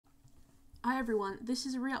Hi everyone, this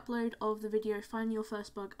is a re-upload of the video Finding Your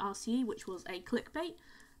First Bug RCE, which was a clickbait.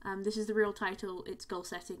 This is the real title, it's goal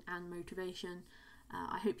setting and motivation.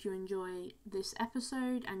 I hope you enjoy this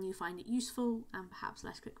episode and you find it useful and perhaps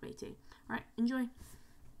less clickbaity. Alright, enjoy.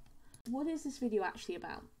 What is this video actually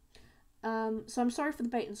about? So I'm sorry for the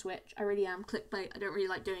bait and switch, I really am. Clickbait, I don't really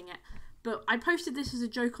like doing it. But I posted this as a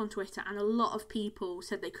joke on Twitter and a lot of people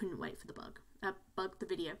said they couldn't wait for the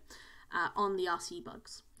video on the RCE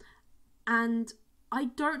bugs. And I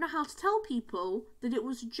don't know how to tell people that it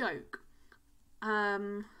was a joke.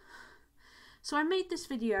 So I made this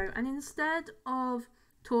video, and instead of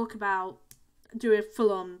do a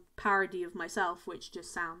full-on parody of myself, which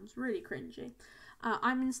just sounds really cringy,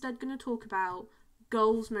 I'm instead going to talk about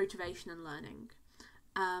goals, motivation, and learning.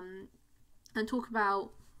 And talk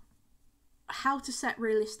about how to set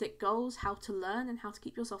realistic goals, how to learn, and how to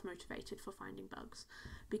keep yourself motivated for finding bugs.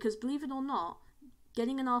 Because believe it or not,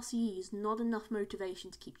 getting an RCE is not enough motivation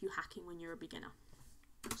to keep you hacking when you're a beginner.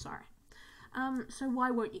 Sorry. So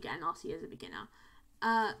why won't you get an RCE as a beginner?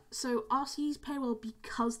 So RCEs pay well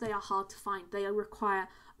because they are hard to find. They require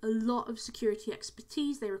a lot of security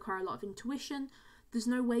expertise. They require a lot of intuition. There's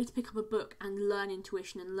no way to pick up a book and learn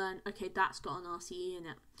intuition and learn, okay, that's got an RCE in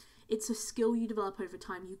it. It's a skill you develop over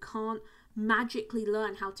time. You can't magically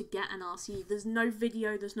learn how to get an RCE. There's no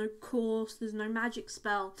video, there's no course, there's no magic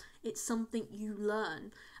spell. It's something you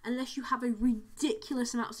learn. Unless you have a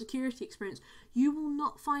ridiculous amount of security experience, you will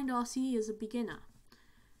not find RCE as a beginner.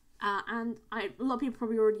 And a lot of people are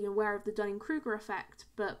probably already aware of the Dunning-Kruger effect,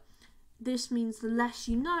 but this means the less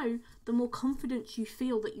you know, the more confident you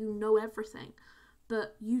feel that you know everything.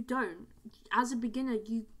 But you don't. As a beginner,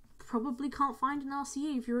 you probably can't find an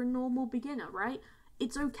RCE if you're a normal beginner, right?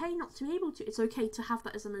 It's okay not to be able to. It's okay to have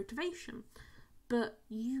that as a motivation. But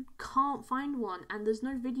you can't find one, and there's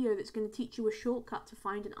no video that's going to teach you a shortcut to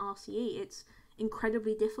find an RCE. It's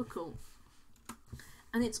incredibly difficult.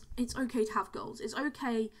 And it's okay to have goals. It's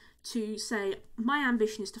okay to say, my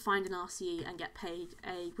ambition is to find an RCE and get paid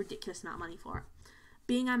a ridiculous amount of money for it.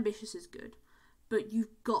 Being ambitious is good, but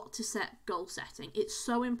you've got to set goal setting. It's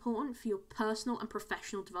so important for your personal and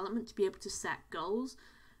professional development to be able to set goals,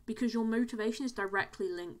 because your motivation is directly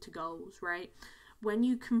linked to goals, right? When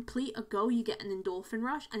you complete a goal, you get an endorphin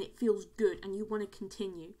rush and it feels good and you want to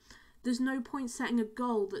continue. There's no point setting a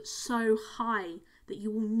goal that's so high that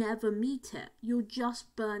you will never meet it. You'll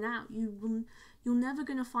just burn out. You're never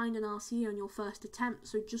going to find an RCE on your first attempt.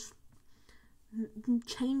 So just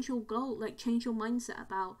change your goal, like change your mindset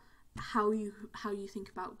about how you think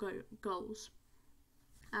about goals.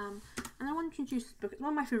 And I want to introduce this book. It's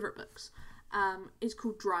one of my favourite books. It's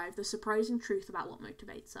called Drive, The Surprising Truth About What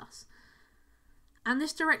Motivates Us. And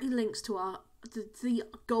this directly links to the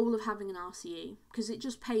goal of having an RCE, because it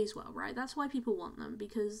just pays well, right? That's why people want them,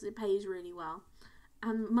 because it pays really well.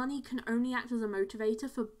 And money can only act as a motivator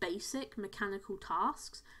for basic mechanical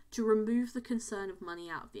tasks to remove the concern of money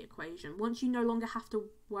out of the equation. Once you no longer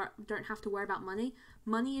don't have to worry about money,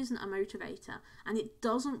 money isn't a motivator, and it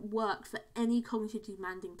doesn't work for any cognitively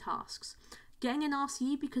demanding tasks. Getting an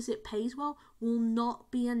RCE because it pays well will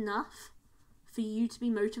not be enough for you to be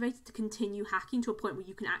motivated to continue hacking to a point where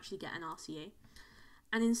you can actually get an RCE.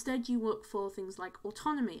 And instead you look for things like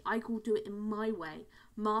autonomy, I will do it in my way,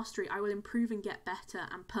 mastery, I will improve and get better,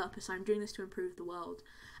 and purpose, I'm doing this to improve the world.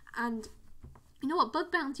 And you know what,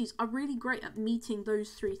 bug bounties are really great at meeting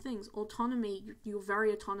those three things. Autonomy, you're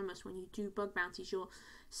very autonomous when you do bug bounties. You're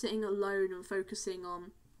sitting alone and focusing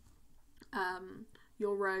on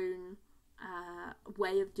your own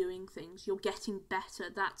way of doing things. You're getting better.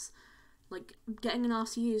 That's like, getting an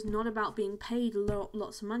RCE is not about being paid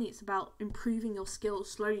lots of money. It's about improving your skills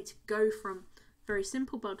slowly to go from very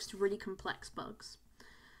simple bugs to really complex bugs.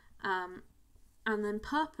 And then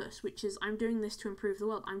purpose, which is, I'm doing this to improve the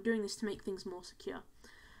world. I'm doing this to make things more secure.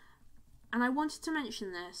 And I wanted to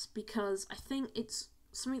mention this because I think it's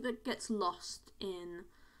something that gets lost in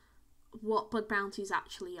what bug bounties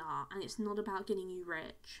actually are. And it's not about getting you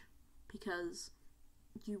rich, because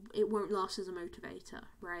it won't last as a motivator,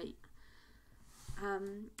 right?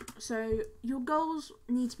 So your goals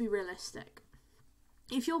need to be realistic.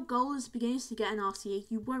 If your goal is beginners to get an RCE,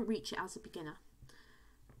 you won't reach it as a beginner.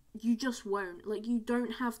 You just won't. Like, you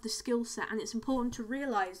don't have the skill set, and it's important to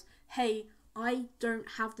realize, hey, I don't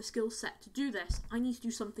have the skill set to do this. I need to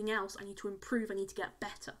do something else. I need to improve. I need to get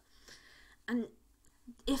better. And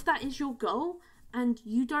if that is your goal and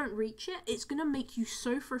you don't reach it, it's going to make you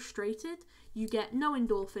so frustrated. You get no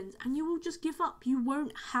endorphins and you will just give up. You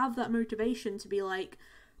won't have that motivation to be like,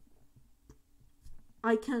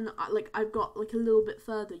 I've got like a little bit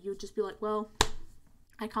further. You'll just be like, well,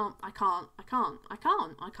 I can't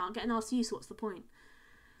get an RCE, so what's the point?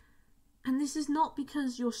 And this is not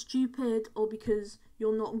because you're stupid or because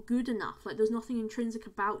you're not good enough. Like, there's nothing intrinsic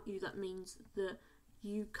about you that means that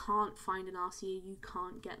you can't find an RCE, you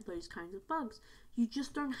can't get those kinds of bugs. You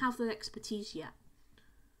just don't have that expertise yet.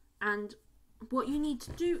 And what you need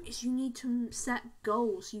to do is you need to set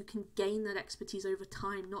goals so you can gain that expertise over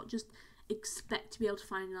time, not just expect to be able to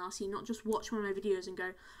find an RCE, not just watch one of my videos and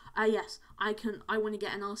go, yes, I want to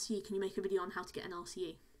get an RCE, can you make a video on how to get an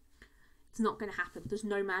RCE? It's not going to happen. There's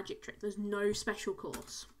no magic trick. There's no special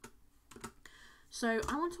course. So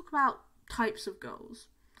I want to talk about types of goals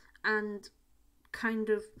and kind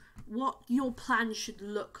of what your plan should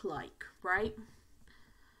look like, right?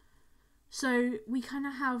 So we kind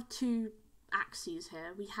of have two axes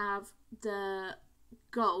here. We have the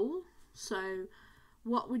goal. So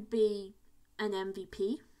what would be an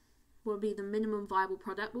MVP? What would be the minimum viable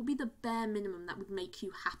product? What would be the bare minimum that would make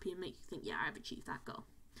you happy and make you think, yeah, I've achieved that goal?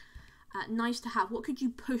 Nice to have. What could you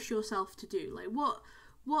push yourself to do? Like,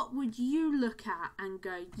 what would you look at and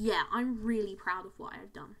go, yeah, I'm really proud of what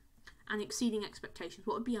I've done? And exceeding expectations.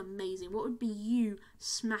 What would be amazing? What would be you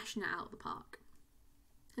smashing it out of the park?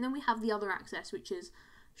 And then we have the other axis, which is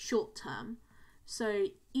short term. So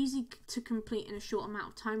easy to complete in a short amount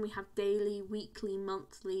of time. We have daily, weekly,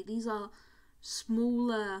 monthly. These are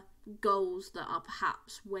smaller goals that are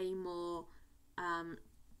perhaps way more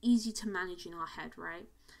easy to manage in our head, right?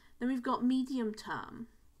 Then we've got medium term.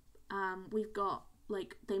 We've got,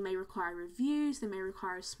 like, they may require reviews, they may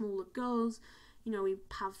require smaller goals. You know, we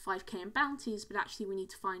have 5k in bounties, but actually we need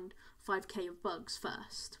to find 5k of bugs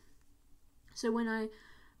first. So when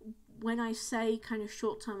I say kind of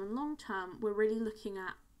short term and long term, we're really looking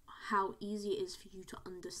at how easy it is for you to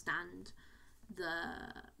understand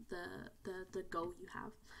the goal you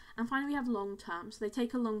have. And finally we have long term. So they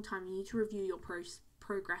take a long time. You need to review your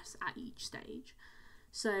progress at each stage.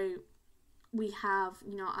 So we have,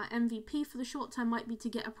 you know, our MVP for the short term might be to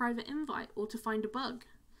get a private invite or to find a bug.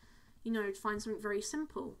 You know, to find something very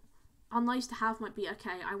simple. Our nice to have might be,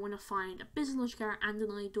 okay, I want to find a business logic error and an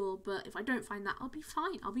IDOR, but if I don't find that, I'll be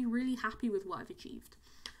fine. I'll be really happy with what I've achieved.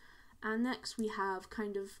 And next we have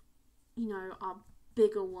kind of, you know, our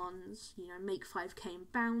bigger ones, you know, make 5k in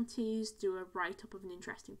bounties, do a write-up of an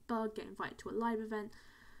interesting bug, get invited to a live event.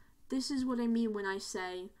 This is what I mean when I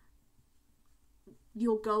say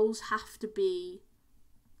your goals have to be,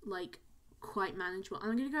 like, quite manageable.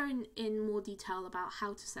 I'm going to go in more detail about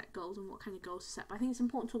how to set goals and what kind of goals to set, but I think it's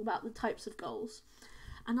important to talk about the types of goals.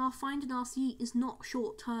 And our find an RCE is not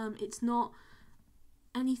short term, it's not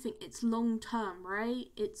anything, it's long term, right?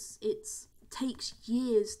 It's takes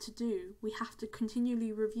years to do. We have to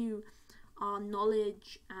continually review our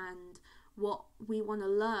knowledge and what we want to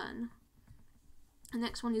learn. The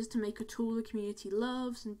next one is to make a tool the community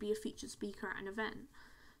loves and be a featured speaker at an event.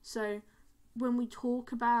 So when we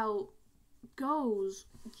talk about goals,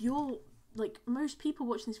 you're, like, most people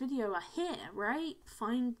watching this video are here, right?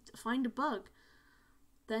 Find a bug.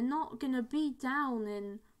 They're not gonna be down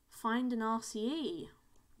in find an RCE.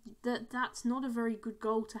 That's not a very good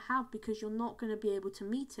goal to have because you're not going to be able to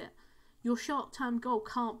meet it. Your short-term goal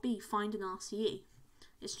can't be find an RCE.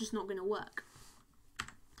 It's just not going to work.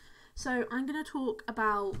 So I'm going to talk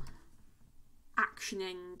about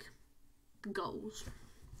actioning goals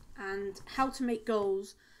and how to make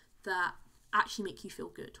goals that actually make you feel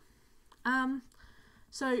good.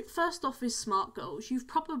 So first off is SMART goals. You've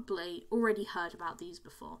probably already heard about these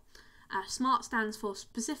before. SMART stands for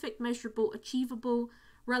specific, measurable, achievable,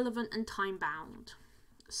 relevant and time-bound.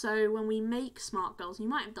 So when we make SMART goals, you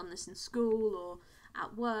might have done this in school or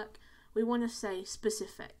at work, we want to say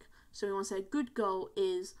specific. So we want to say a good goal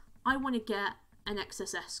is I want to get an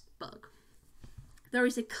XSS bug. There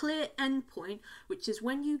is a clear endpoint, which is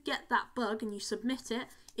when you get that bug and you submit it,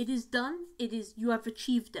 it is done, you have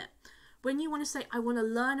achieved it. When you want to say, I want to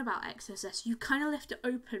learn about XSS, you kind of left it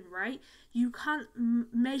open, right? You can't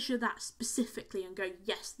measure that specifically and go,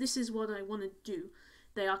 yes, this is what I want to do.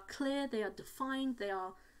 They are clear, they are defined, they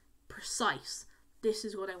are precise. This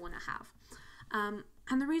is what I want to have.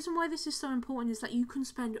 And the reason why this is so important is that you can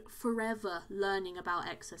spend forever learning about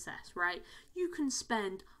XSS, right? You can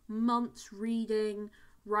spend months reading,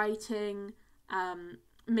 writing,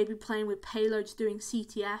 maybe playing with payloads, doing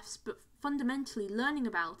CTFs, but fundamentally learning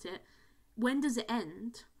about it. When does it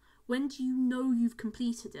end? When do you know you've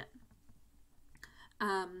completed it?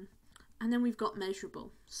 And then we've got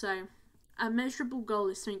measurable. So a measurable goal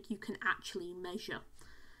is something you can actually measure.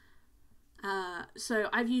 So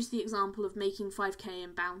I've used the example of making 5k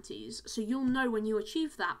in bounties. So you'll know when you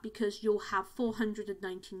achieve that because you'll have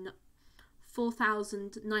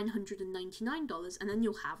 $4,999, and then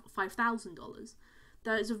you'll have $5,000.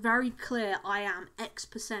 That is a very clear I am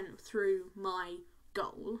X% through my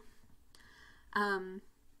goal.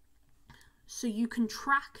 So you can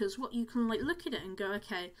track as what you can like look at it and go,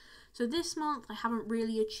 okay, so this month I haven't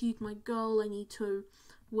really achieved my goal, I need to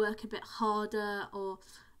work a bit harder, or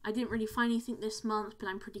I didn't really find anything this month but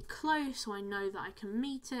I'm pretty close, so I know that I can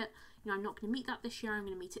meet it. You know, I'm not going to meet that this year, I'm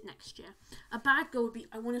going to meet it next year. A bad goal would be,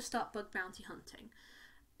 I want to start bug bounty hunting.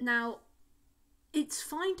 Now, it's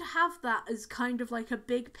fine to have that as kind of like a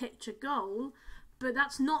big picture goal, but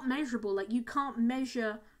that's not measurable. Like, you can't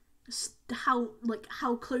measure how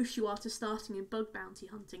close you are to starting in bug bounty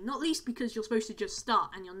hunting, not least because you're supposed to just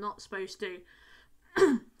start and you're not supposed to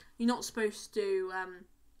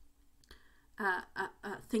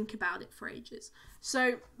think about it for ages.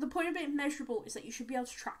 So the point of being measurable is that you should be able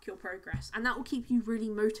to track your progress, and that will keep you really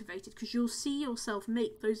motivated because you'll see yourself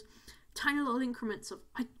make those tiny little increments of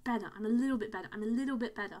I'm a little bit better.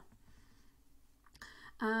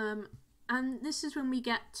 And this is when we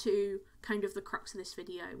get to kind of the crux of this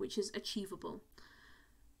video, which is achievable.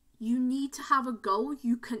 You need to have a goal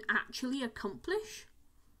you can actually accomplish,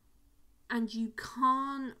 and you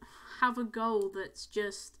can't have a goal that's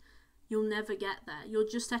just, you'll never get there. You're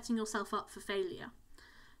just setting yourself up for failure.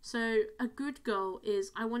 So a good goal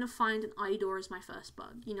is, I want to find an eye door as my first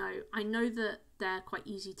bug. You know, I know that they're quite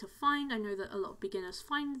easy to find. I know that a lot of beginners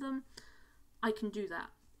find them. I can do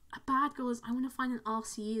that. A bad goal is, I want to find an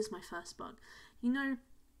RCE as my first bug. You know,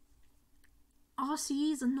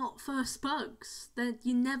 RCEs are not first bugs.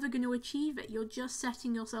 You're never going to achieve it. You're just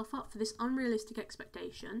setting yourself up for this unrealistic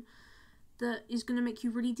expectation that is going to make you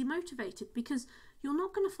really demotivated, because you're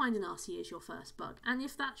not going to find an RCE as your first bug. And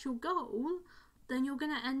if that's your goal, then you're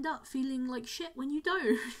going to end up feeling like shit when you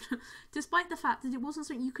don't, despite the fact that it wasn't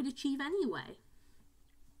something you could achieve anyway.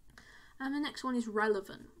 And the next one is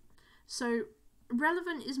relevant. So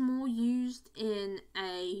relevant is more used in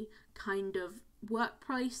a kind of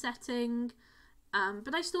workplace setting,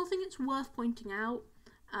 but I still think it's worth pointing out.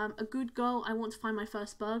 A good goal, I want to find my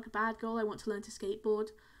first bug. A bad goal, I want to learn to skateboard.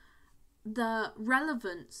 The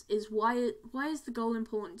relevance is why is the goal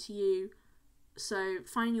important to you? So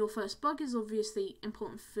finding your first bug is obviously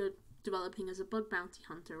important for developing as a bug bounty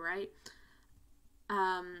hunter, right?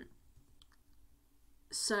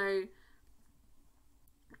 So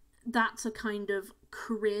that's a kind of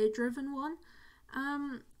career-driven one.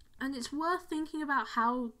 And it's worth thinking about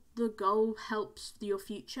how the goal helps your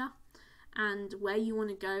future and where you want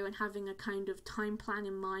to go, and having a kind of time plan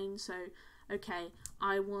in mind. So, okay,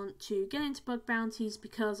 I want to get into bug bounties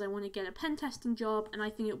because I want to get a pen testing job and I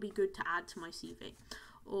think it would be good to add to my CV.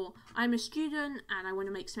 Or I'm a student and I want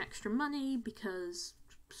to make some extra money because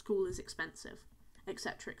school is expensive,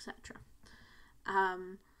 etc., etc.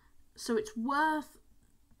 So it's worth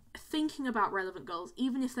thinking about relevant goals,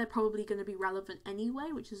 even if they're probably going to be relevant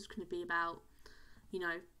anyway, which is going to be about, you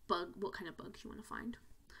know, what kind of bugs you want to find.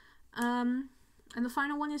 And the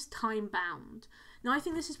final one is time bound. Now, I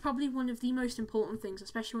think this is probably one of the most important things,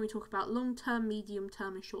 especially when we talk about long-term,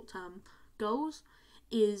 medium-term, and short-term goals,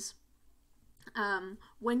 is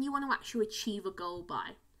when you want to actually achieve a goal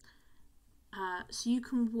by. So you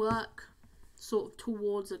can work sort of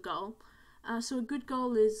towards a goal. So a good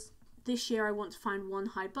goal is, this year I want to find one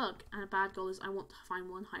high bug, and a bad goal is I want to find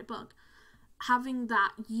one high bug. Having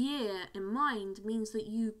that year in mind means that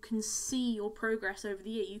you can see your progress over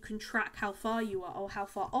the year. You can track how far you are or how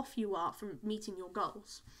far off you are from meeting your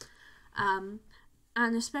goals. And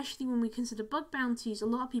especially when we consider bug bounties, a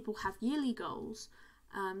lot of people have yearly goals.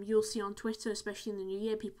 You'll see on Twitter, especially in the new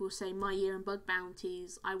year, people will say, my year in bug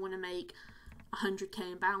bounties, I want to make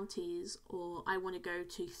 100k in bounties, or I want to go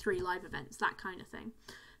to 3 live events, that kind of thing.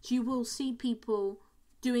 So you will see people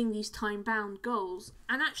doing these time-bound goals.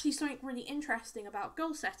 And actually something really interesting about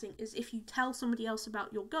goal setting is if you tell somebody else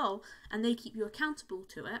about your goal and they keep you accountable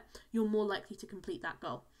to it, you're more likely to complete that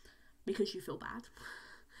goal because you feel bad.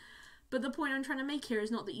 But the point I'm trying to make here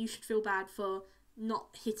is not that you should feel bad for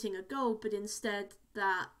not hitting a goal, but instead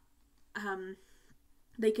that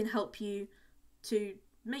they can help you to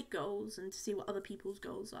make goals and to see what other people's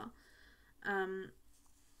goals are.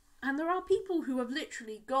 And there are people who have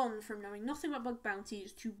literally gone from knowing nothing about bug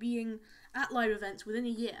bounties to being at live events within a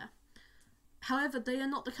year. However, they are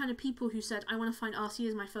not the kind of people who said, I want to find RC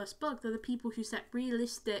as my first bug. They're the people who set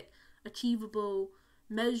realistic, achievable,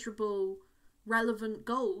 measurable, relevant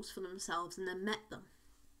goals for themselves and then met them.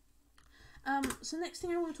 So next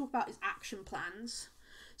thing I want to talk about is action plans.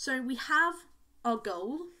 So we have our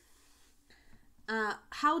goal.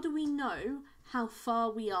 How do we know how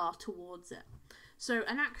far we are towards it? So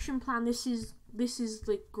an action plan, this is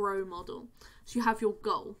the grow model. So you have your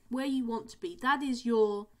goal, where you want to be. That is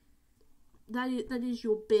your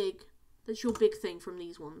big thing from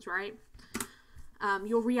these ones, right?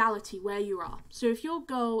 Your reality, where you are. So if your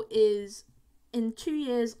goal is, in 2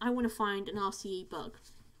 years, I want to find an RCE bug.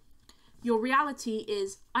 Your reality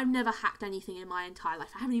is, I've never hacked anything in my entire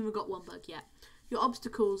life. I haven't even got one bug yet. Your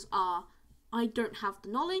obstacles are, I don't have the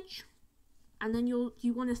knowledge. And then you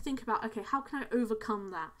want to think about, okay, how can I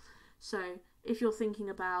overcome that? So if you're thinking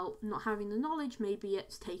about not having the knowledge, maybe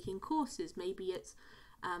it's taking courses, maybe it's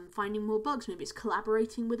finding more bugs, maybe it's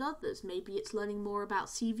collaborating with others, maybe it's learning more about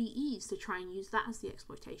CVEs to try and use that as the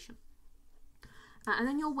exploitation. And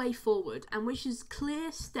then your way forward, and which is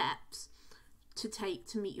clear steps to take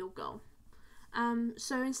to meet your goal.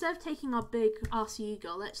 So instead of taking our big RCE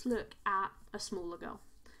goal, let's look at a smaller goal.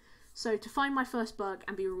 So to find my first bug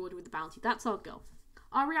and be rewarded with the bounty, that's our goal.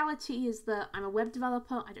 Our reality is that I'm a web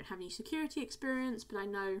developer, I don't have any security experience, but I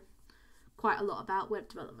know quite a lot about web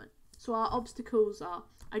development. So our obstacles are,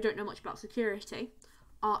 I don't know much about security.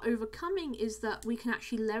 Our overcoming is that we can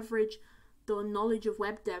actually leverage the knowledge of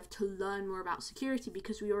web dev to learn more about security,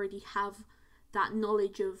 because we already have that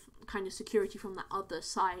knowledge of kind of security from that other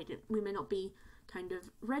side. We may not be kind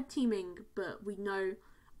of red teaming, but we know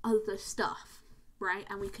other stuff, right?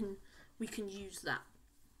 And we can use that.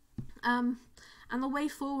 And the way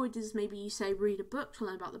forward is, maybe you say read a book to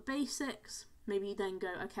learn about the basics. Maybe you then go,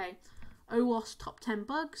 okay, OWASP top 10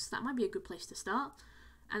 bugs, that might be a good place to start.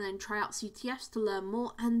 And then try out CTFs to learn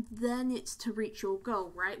more, and then it's to reach your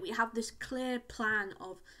goal, right? We have this clear plan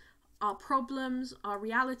of our problems, our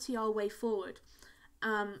reality, our way forward.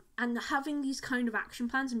 And having these kind of action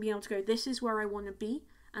plans and being able to go, this is where I want to be,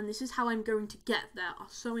 and this is how I'm going to get there, are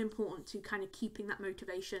so important to kind of keeping that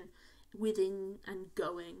motivation within and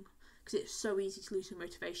going, because it's so easy to lose your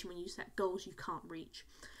motivation when you set goals you can't reach.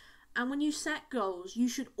 And when you set goals, you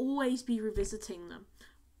should always be revisiting them.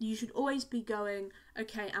 You should always be going,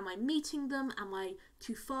 okay, am I meeting them? Am I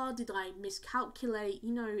too far? Did I miscalculate?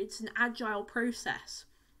 You know, it's an agile process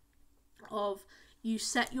of, you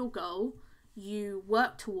set your goal, you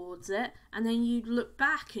work towards it, and then you look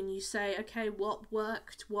back and you say, okay, what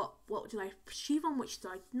worked? What did I achieve on? Which did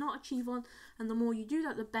I not achieve on? And the more you do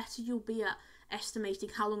that, the better you'll be at estimating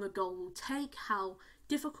how long a goal will take, how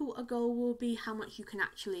difficult a goal will be, how much you can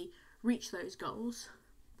actually reach those goals.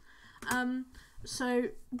 So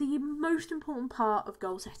the most important part of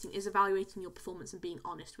goal setting is evaluating your performance and being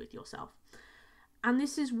honest with yourself. And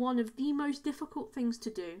this is one of the most difficult things to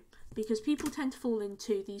do, because people tend to fall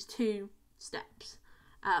into these two steps.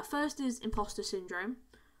 First is imposter syndrome,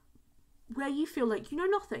 where you feel like you know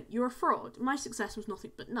nothing, you're a fraud. My success was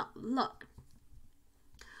nothing but luck.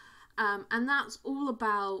 And that's all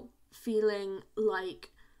about feeling like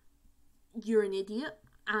you're an idiot,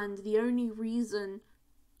 and the only reason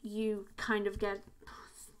you kind of get,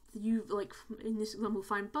 you like in this example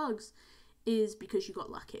find bugs, is because you got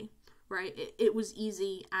lucky, right? It was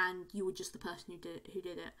easy and you were just the person who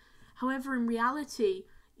did it. However, in reality,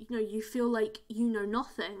 you know, you feel like you know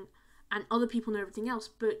nothing and other people know everything else,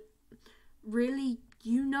 but really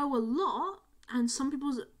you know a lot, and some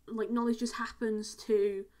people's like knowledge just happens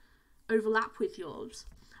to overlap with yours.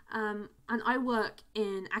 And I work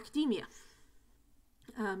in academia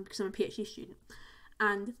because I'm a PhD student.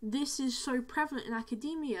 And this is so prevalent in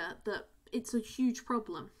academia that it's a huge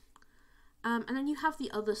problem. And then you have the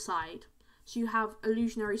other side. So you have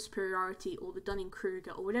illusionary superiority, or the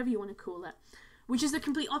Dunning-Kruger, or whatever you want to call it, which is the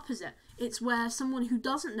complete opposite. It's where someone who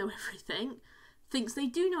doesn't know everything thinks they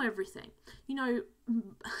do know everything. You know,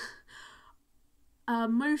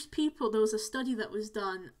 most people, there was a study that was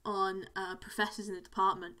done on professors in the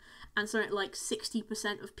department, and so like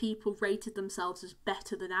 60% of people rated themselves as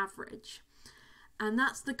better than average. And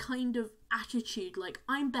that's the kind of attitude, like,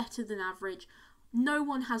 I'm better than average, no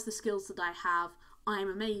one has the skills that I have, I'm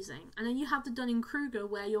amazing. And then you have the Dunning-Kruger,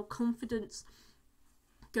 where your confidence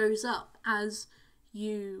goes up as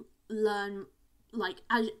you learn, like,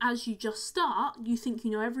 as you just start, you think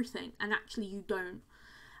you know everything, and actually you don't.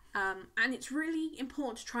 And it's really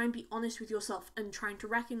important to try and be honest with yourself and trying to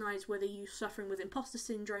recognize whether you're suffering with imposter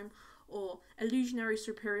syndrome or illusionary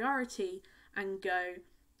superiority, and go,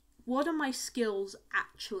 what are my skills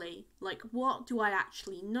actually? Like, what do I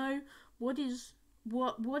actually know?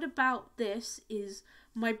 What about this is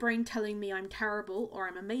my brain telling me I'm terrible or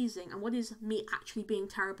I'm amazing, and what is me actually being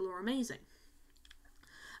terrible or amazing?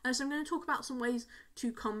 So I'm going to talk about some ways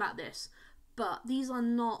to combat this, but these are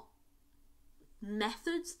not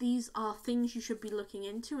methods, these are things you should be looking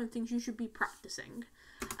into and things you should be practicing.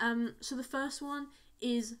 So the first one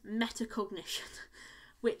is metacognition.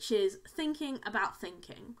 which is thinking about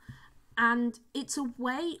thinking. And it's a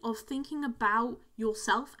way of thinking about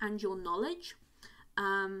yourself and your knowledge.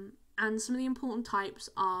 And some of the important types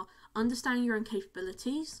are understanding your own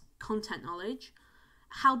capabilities, content knowledge,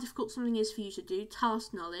 how difficult something is for you to do,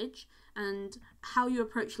 task knowledge, and how you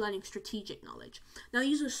approach learning, strategic knowledge. Now,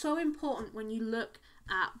 these are so important when you look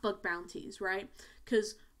at bug bounties, right?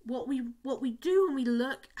 Because what we do when we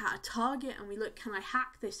look at a target and we look, can I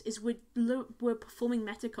hack this, is we're performing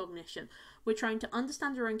metacognition. We're trying to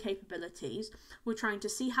understand our own capabilities. We're trying to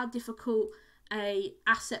see how difficult a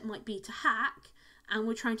asset might be to hack, and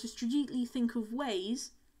we're trying to strategically think of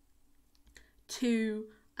ways to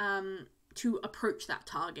approach that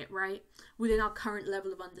target, right, within our current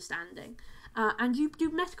level of understanding. And you do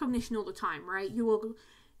metacognition all the time, right? You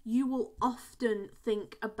will often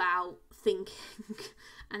think about thinking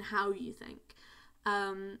and how you think.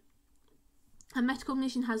 And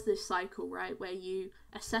metacognition has this cycle, right, where you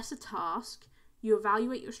assess a task, you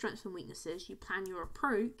evaluate your strengths and weaknesses, you plan your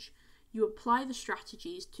approach, you apply the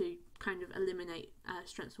strategies to kind of eliminate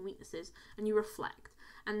strengths and weaknesses, and you reflect.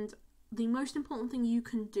 And the most important thing you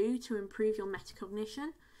can do to improve your metacognition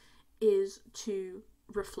is to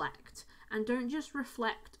reflect. And don't just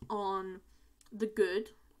reflect on the good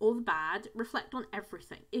or the bad, reflect on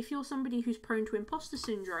everything. If you're somebody who's prone to imposter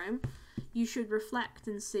syndrome, you should reflect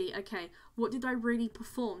and see, okay, what did I really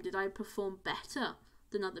perform? Did I perform better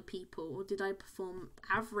than other people, or did I perform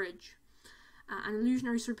average? And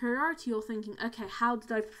illusionary superiority, you're thinking, okay, how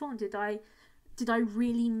did I perform? Did I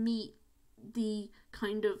really meet the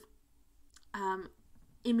kind of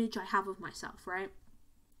image I have of myself, right?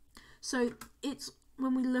 So it's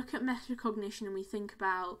when we look at metacognition and we think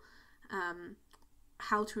about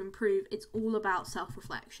how to improve, it's all about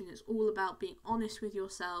self-reflection. It's all about being honest with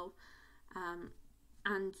yourself,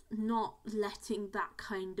 and not letting that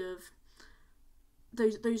kind of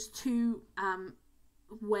those two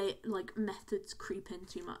methods creep in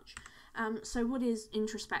too much. So what is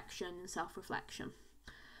introspection and self-reflection?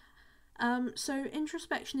 So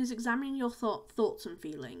introspection is examining your thoughts and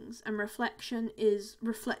feelings, and reflection is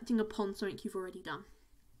reflecting upon something you've already done.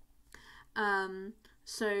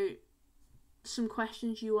 So some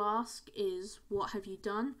questions you ask is, what have you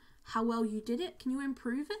done? How well you did it? Can you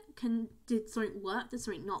improve it? Did something work? Did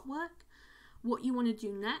something not work? What you want to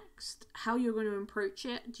do next? How you're going to approach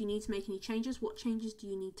it? Do you need to make any changes? What changes do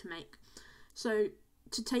you need to make? So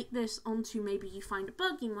to take this onto, maybe you find a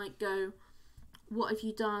bug, you might go, what have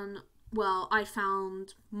you done? Well, I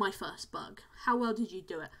found my first bug. How well did you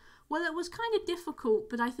do it? Well, it was kind of difficult,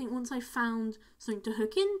 but I think once I found something to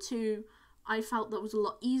hook into, I felt that was a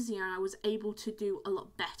lot easier and I was able to do a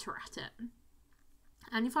lot better at it.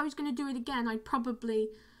 And if I was going to do it again, I'd probably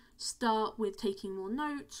start with taking more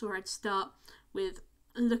notes, or I'd start with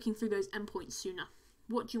looking through those endpoints sooner.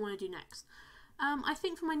 What do you want to do next? I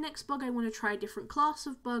think for my next bug, I want to try a different class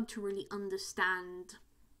of bug to really understand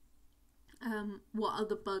what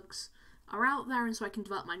other bugs are out there, and so I can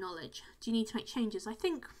develop my knowledge. Do you need to make changes? I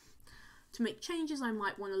think to make changes, I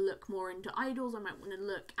might want to look more into idols. I might want to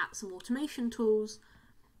look at some automation tools.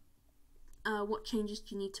 What changes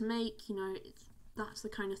do you need to make? You know, that's the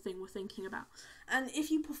kind of thing we're thinking about. And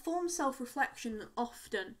if you perform self-reflection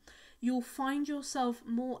often, you'll find yourself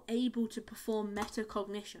more able to perform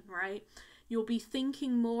metacognition, right? You'll be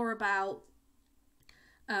thinking more about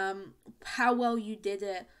how well you did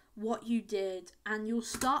it, what you did, and you'll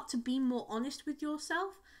start to be more honest with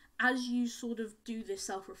yourself as you sort of do this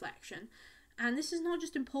self-reflection. And this is not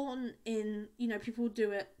just important in, you know, people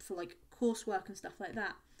do it for like coursework and stuff like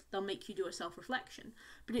that. They'll make you do a self-reflection.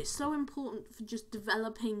 But it's so important for just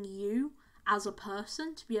developing you as a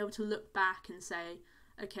person to be able to look back and say,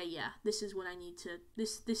 okay, yeah, this is what I need to,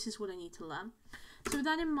 this is what I need to learn. So with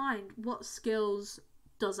that in mind, what skills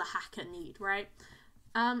does a hacker need, right?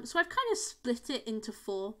 So I've kind of split it into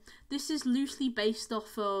 4. This is loosely based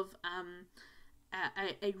off of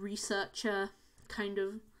a researcher kind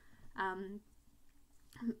of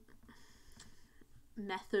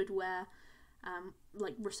method where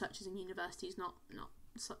like researchers in universities, not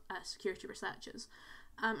security researchers,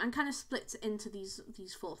 and kind of splits into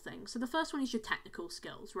these 4 things. So the first one is your technical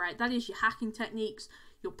skills, right? That is your hacking techniques,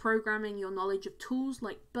 your programming, your knowledge of tools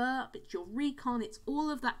like Burp, it's your recon, it's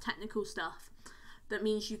all of that technical stuff that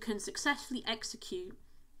means you can successfully execute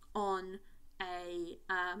on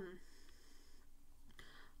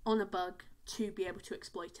a bug to be able to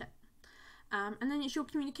exploit it. And then it's your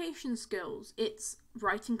communication skills. It's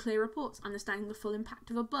writing clear reports, understanding the full impact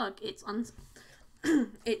of a bug. It's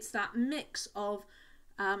it's that mix of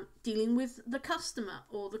dealing with the customer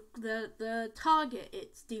or the target.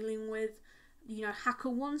 It's dealing with, you know,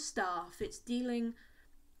 HackerOne staff. It's dealing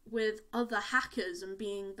with other hackers and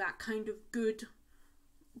being that kind of good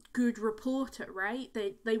reporter, right?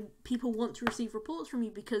 People want to receive reports from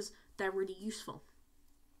you because they're really useful.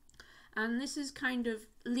 And this is kind of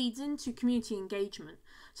leads into community engagement.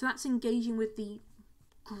 So that's engaging with the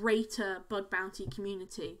greater bug bounty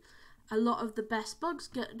community. A lot of the best bugs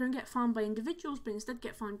don't get found by individuals, but instead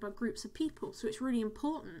get found by groups of people. So it's really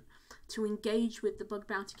important to engage with the bug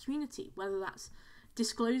bounty community, whether that's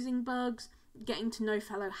disclosing bugs, getting to know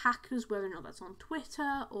fellow hackers, whether or not that's on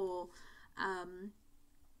Twitter, or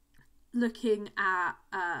looking at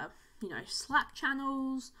Slack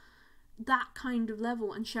channels, that kind of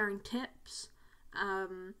level, and sharing tips.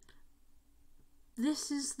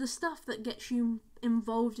 This is the stuff that gets you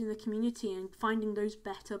involved in the community and finding those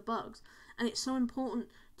better bugs. And it's so important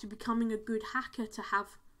to becoming a good hacker to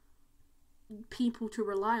have people to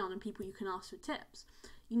rely on and people you can ask for tips.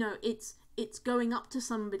 You know, it's going up to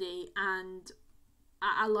somebody and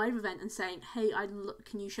at a live event and saying, hey,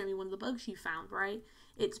 can you show me one of the bugs you found, right?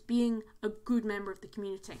 It's being a good member of the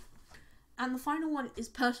community. And the final one is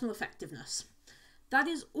personal effectiveness. That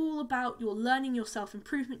is all about your learning, your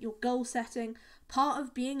self-improvement, your goal setting. Part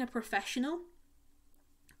of being a professional,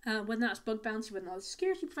 whether that's bug bounty, whether that's a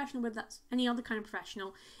security professional, whether that's any other kind of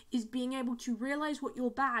professional, is being able to realize what you're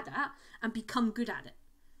bad at and become good at it.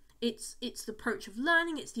 It's the approach of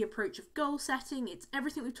learning, it's the approach of goal setting, it's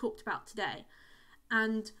everything we've talked about today.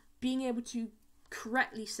 And being able to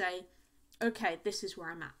correctly say, okay, this is where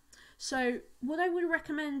I'm at. So what I would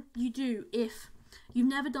recommend you do if you've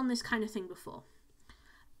never done this kind of thing before,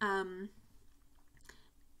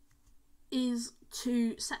 is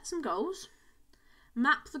to set some goals,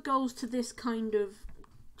 map the goals to this kind of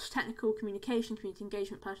technical communication, community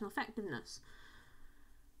engagement, personal effectiveness,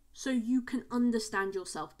 so you can understand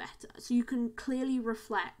yourself better, so you can clearly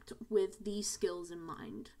reflect with these skills in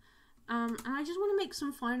mind. And I just want to make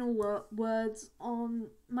some final words on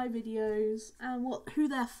my videos and who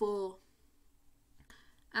they're for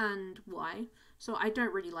and why. So I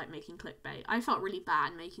don't really like making clickbait. I felt really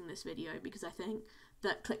bad making this video because I think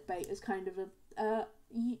that clickbait is kind of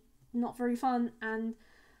not very fun, and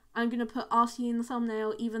I'm going to put RCE in the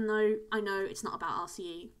thumbnail even though I know it's not about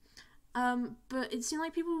RCE. But it seemed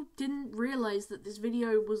like people didn't realise that this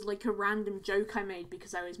video was like a random joke I made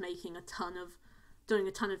because I was doing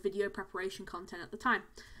a ton of video preparation content at the time.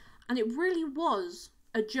 And it really was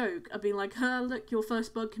a joke of being like, look, your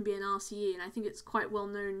first bug can be an RCE. And I think it's quite well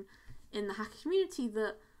known in the hacker community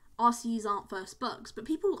that RCEs aren't first bugs. But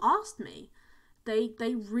people asked me.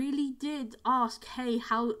 They really did ask, hey,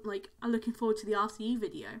 how, like, I'm looking forward to the RCE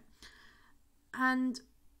video. And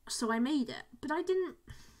so I made it. But I didn't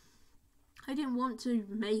want to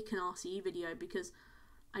make an RCE video because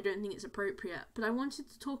I don't think it's appropriate, but I wanted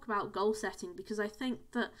to talk about goal setting because I think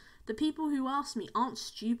that the people who ask me aren't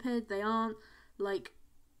stupid, they aren't like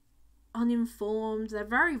uninformed, they're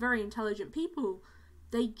very, very intelligent people.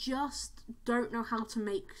 They just don't know how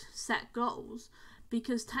to set goals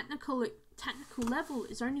because technical level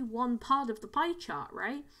is only one part of the pie chart,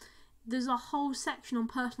 right? There's a whole section on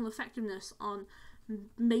personal effectiveness on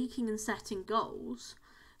making and setting goals.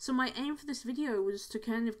 So my aim for this video was to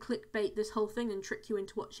kind of clickbait this whole thing and trick you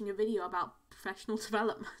into watching a video about professional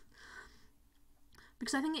development.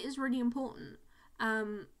 Because I think it is really important.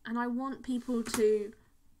 And I want people to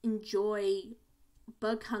enjoy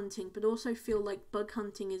bug hunting, but also feel like bug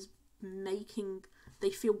hunting is making they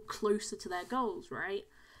feel closer to their goals, right?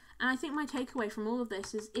 And I think my takeaway from all of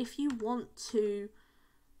this is if you want to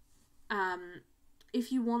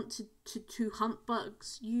hunt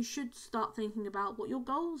bugs, you should start thinking about what your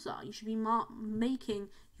goals are. You should be making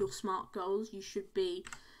your SMART goals. You should be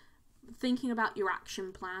thinking about your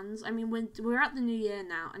action plans. I mean, we're at the new year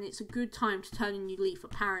now, and it's a good time to turn a new leaf,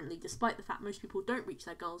 apparently, despite the fact most people don't reach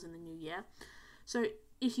their goals in the new year. So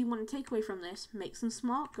if you want to take away from this, make some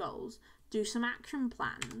SMART goals, do some action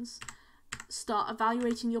plans, start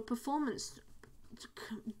evaluating your performance,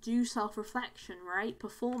 do self-reflection, right?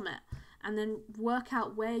 Perform it. And then work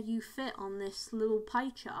out where you fit on this little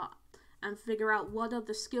pie chart and figure out what are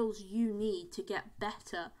the skills you need to get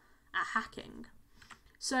better at hacking.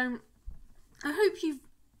 So I hope you've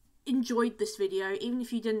enjoyed this video, even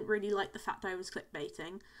if you didn't really like the fact I was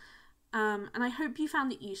clickbaiting. And I hope you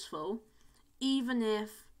found it useful, even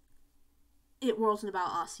if it wasn't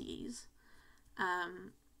about RCEs.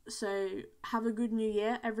 So have a good new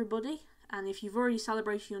year, everybody. And if you've already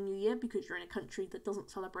celebrated your new year because you're in a country that doesn't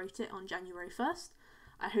celebrate it on January 1st,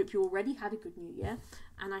 I hope you already had a good new year.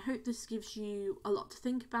 And I hope this gives you a lot to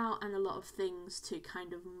think about and a lot of things to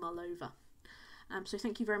kind of mull over. So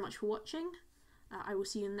thank you very much for watching. I will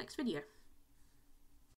see you in the next video.